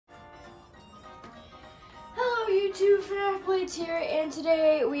YouTube, GamePlays here, and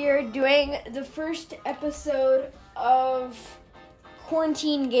today we are doing the first episode of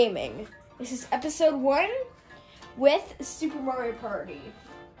Quarantine Gaming. This is episode 1 with Super Mario Party.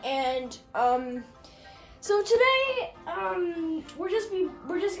 And so today we're just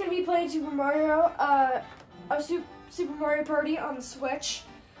gonna be playing Super Mario Super Mario Party on the Switch.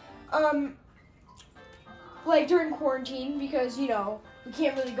 Like during quarantine, because you know we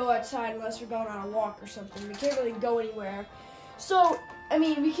can't really go outside unless we're going on a walk or something. We can't really go anywhere. So, I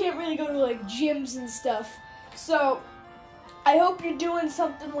mean, we can't really go to like gyms and stuff. So, I hope you're doing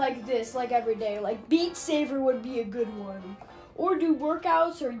something like this, like every day. Like Beat Saber would be a good one. Or do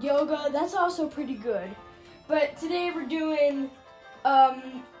workouts or yoga, that's also pretty good. But today we're doing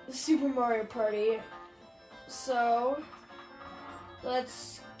Super Mario Party. So,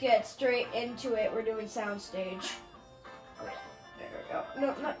 let's get straight into it. We're doing soundstage. There we go.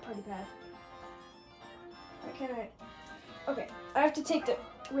 No, not party pad. Why can't I? Okay, I have to take the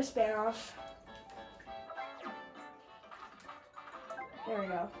wristband off. There we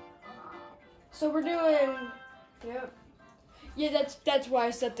go. So we're doing. Yep. Yeah, that's why I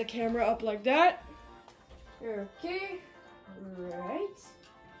set the camera up like that. Okay. Right.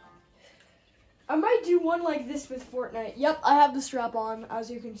 I might do one like this with Fortnite. Yep, I have the strap on, as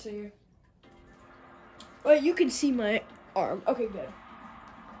you can see. Well, you can see my arm. Okay, good.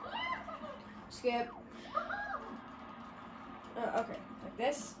 Skip. Okay, like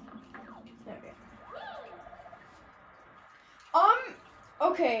this. Okay.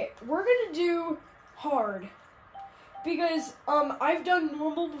 Okay, we're gonna do hard. Because, I've done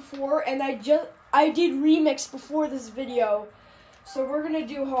normal before, and I did remix before this video. So we're gonna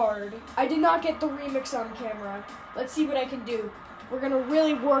do hard. I did not get the remix on camera. Let's see what I can do. We're gonna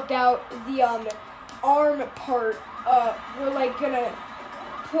really work out the arm part. We're like gonna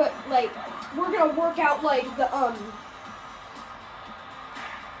put like we're gonna work out like the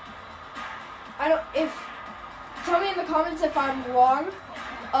tell me in the comments if I'm wrong.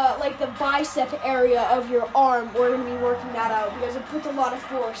 Like the bicep area of your arm, we're gonna be working that out because it puts a lot of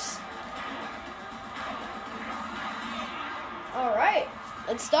force. Alright,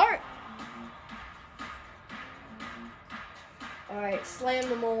 let's start. Alright, slam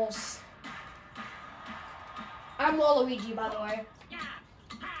the moles. I'm Waluigi, by the way.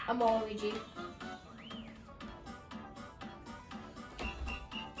 I'm Waluigi.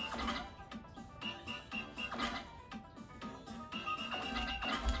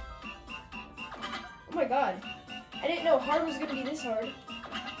 Oh my god. I didn't know hard was gonna be this hard.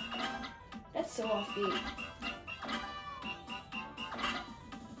 That's so offbeat.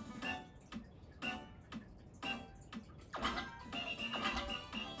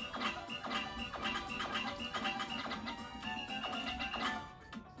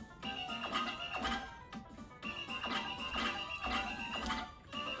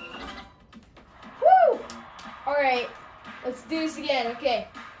 Alright, let's do this again, okay.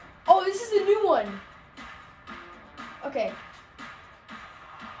 Oh, this is a new one. Okay.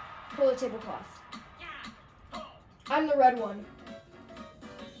 Pull the tablecloth. I'm the red one.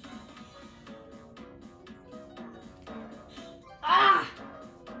 Ah!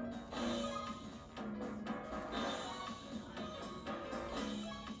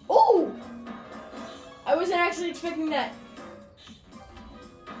 Oh! I wasn't actually expecting that.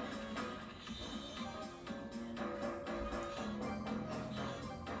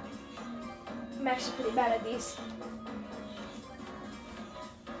 I'm actually pretty bad at these.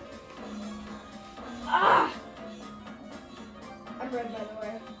 Ah! I'm red, by the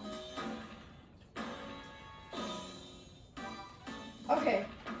way. Okay.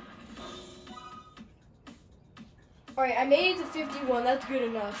 Alright, I made it to 51. That's good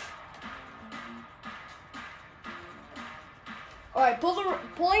enough. Alright,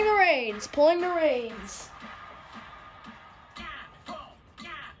 pulling the reins. Pulling the reins.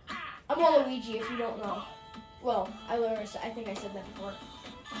 I'm Waluigi, if you don't know. Well, I think I said that before.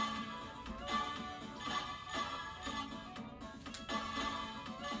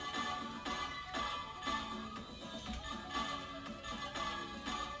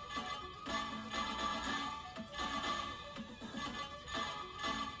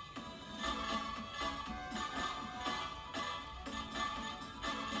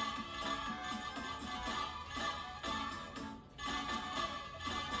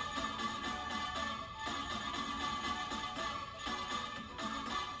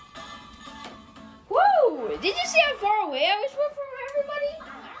 Did you see how far away I was from everybody?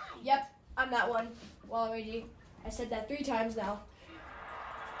 Yep, I'm that one. Waluigi. I said that 3 times now.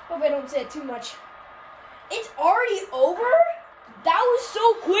 Hope I don't say it too much. It's already over? That was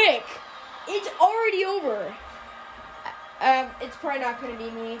so quick. It's already over. It's probably not gonna be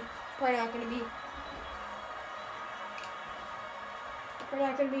me. Probably not gonna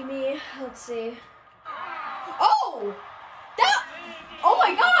be me. Let's see. Oh! Oh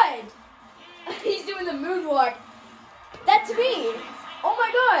my God! He's doing the moonwalk. That's me. Oh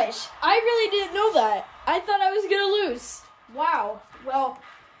my gosh. I really didn't know that. I thought I was gonna lose. Wow. Well,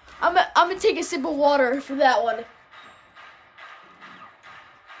 I'm gonna take a sip of water for that one.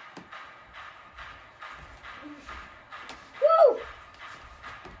 Woo!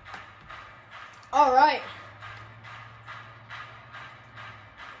 All right.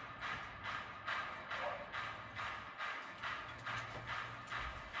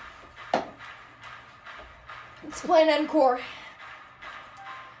 Let's play an encore.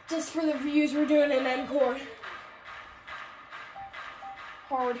 Just for the views, we're doing an encore.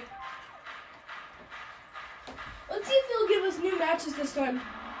 Hard. Let's see if they'll give us new matches this time.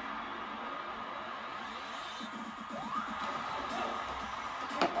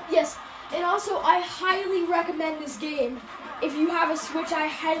 Yes, and also I highly recommend this game. If you have a Switch, I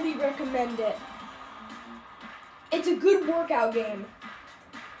highly recommend it. It's a good workout game.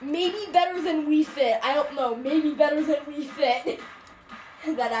 Maybe better than Wii Fit. I don't know. Maybe better than Wii Fit.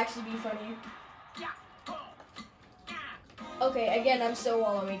 That'd actually be funny. Okay, again, I'm still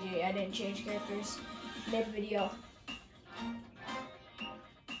Waluigi. I didn't change characters mid-video.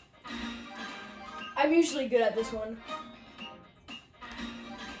 I'm usually good at this one.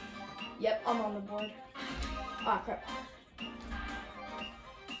 Yep, I'm on the board. Ah, crap.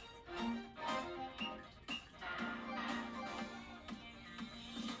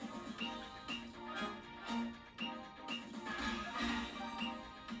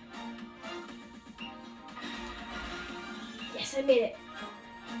 Yes, I made it.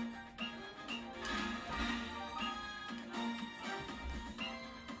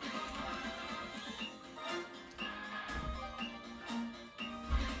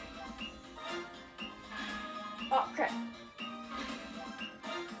 Oh, crap.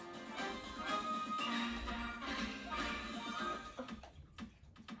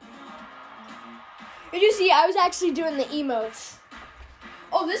 Did you see, I was actually doing the emotes.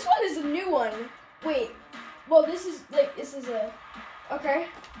 Oh, this one is a new one. Wait. Well, this is a, okay.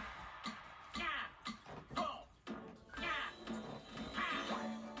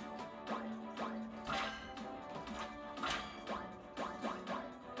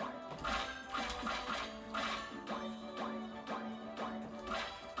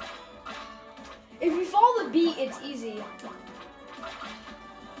 If you follow the beat, it's easy.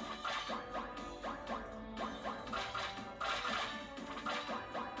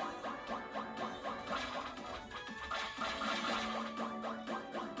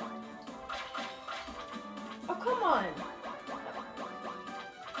 Oh, come on.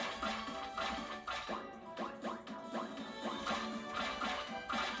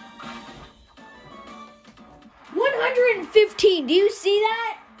 $115. Do you see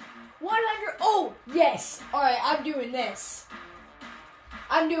that? 100. Oh, yes. All right, I'm doing this.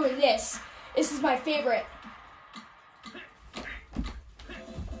 I'm doing this. This is my favorite.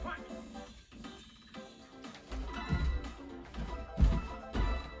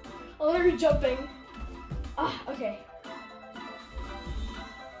 Oh, they're jumping. Ah, okay.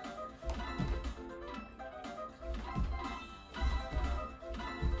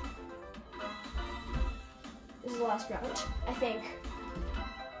 This is the last round, I think.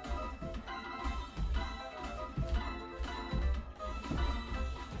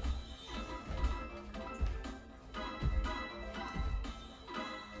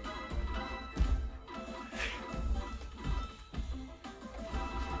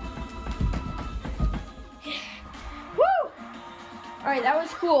 Alright, that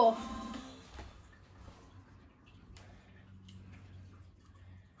was cool.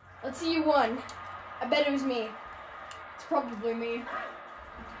 Let's see you won. I bet it was me. It's probably me.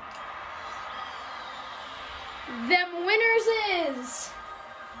 Them winners is...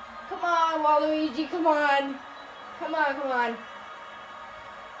 Come on, Waluigi, come on. Come on, come on.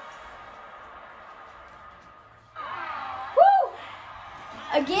 Woo!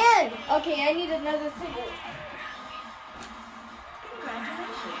 Again! Okay, I need another thing.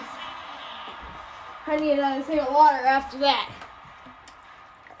 I need another thing of water after that.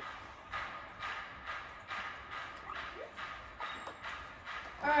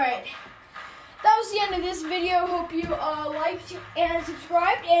 Alright. That was the end of this video. Hope you liked and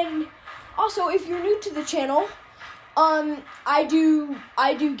subscribed. And also, if you're new to the channel, I do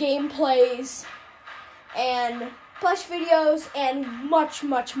gameplays and plush videos and much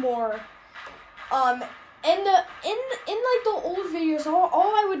more. In like the old videos,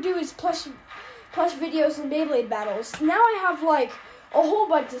 all I would do is plush plus videos and Beyblade battles. Now I have like a whole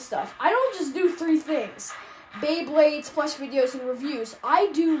bunch of stuff. I don't just do 3 things. Beyblades, plus videos, and reviews. I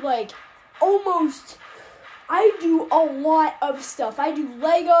do like I do a lot of stuff. I do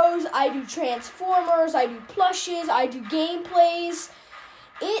Legos, I do Transformers, I do plushes, I do GamePlays.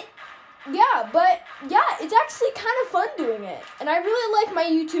 It's actually kind of fun doing it. And I really like my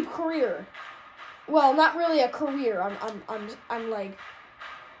YouTube career. Well, not really a career.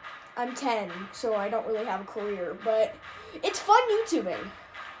 I'm 10, so I don't really have a career, but it's fun YouTubing.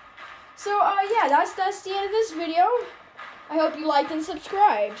 So, that's the end of this video. I hope you liked and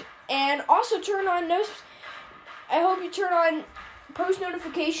subscribed. And also I hope you turn on post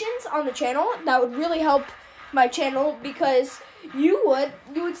notifications on the channel. That would really help my channel because you would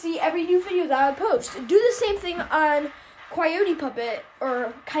see every new video that I would post. Do the same thing on Coyote Puppet.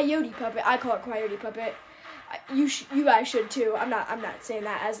 I call it Coyote Puppet. You guys should too. I'm not saying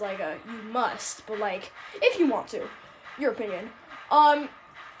that as like a you must, but like if you want to, your opinion.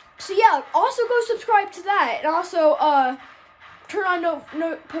 So yeah, also go subscribe to that, and also turn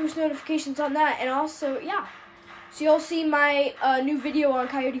on post notifications on that, and also so you'll see my new video on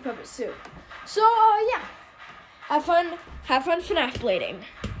Coyote Puppet soon. So yeah, have fun FNAF blading.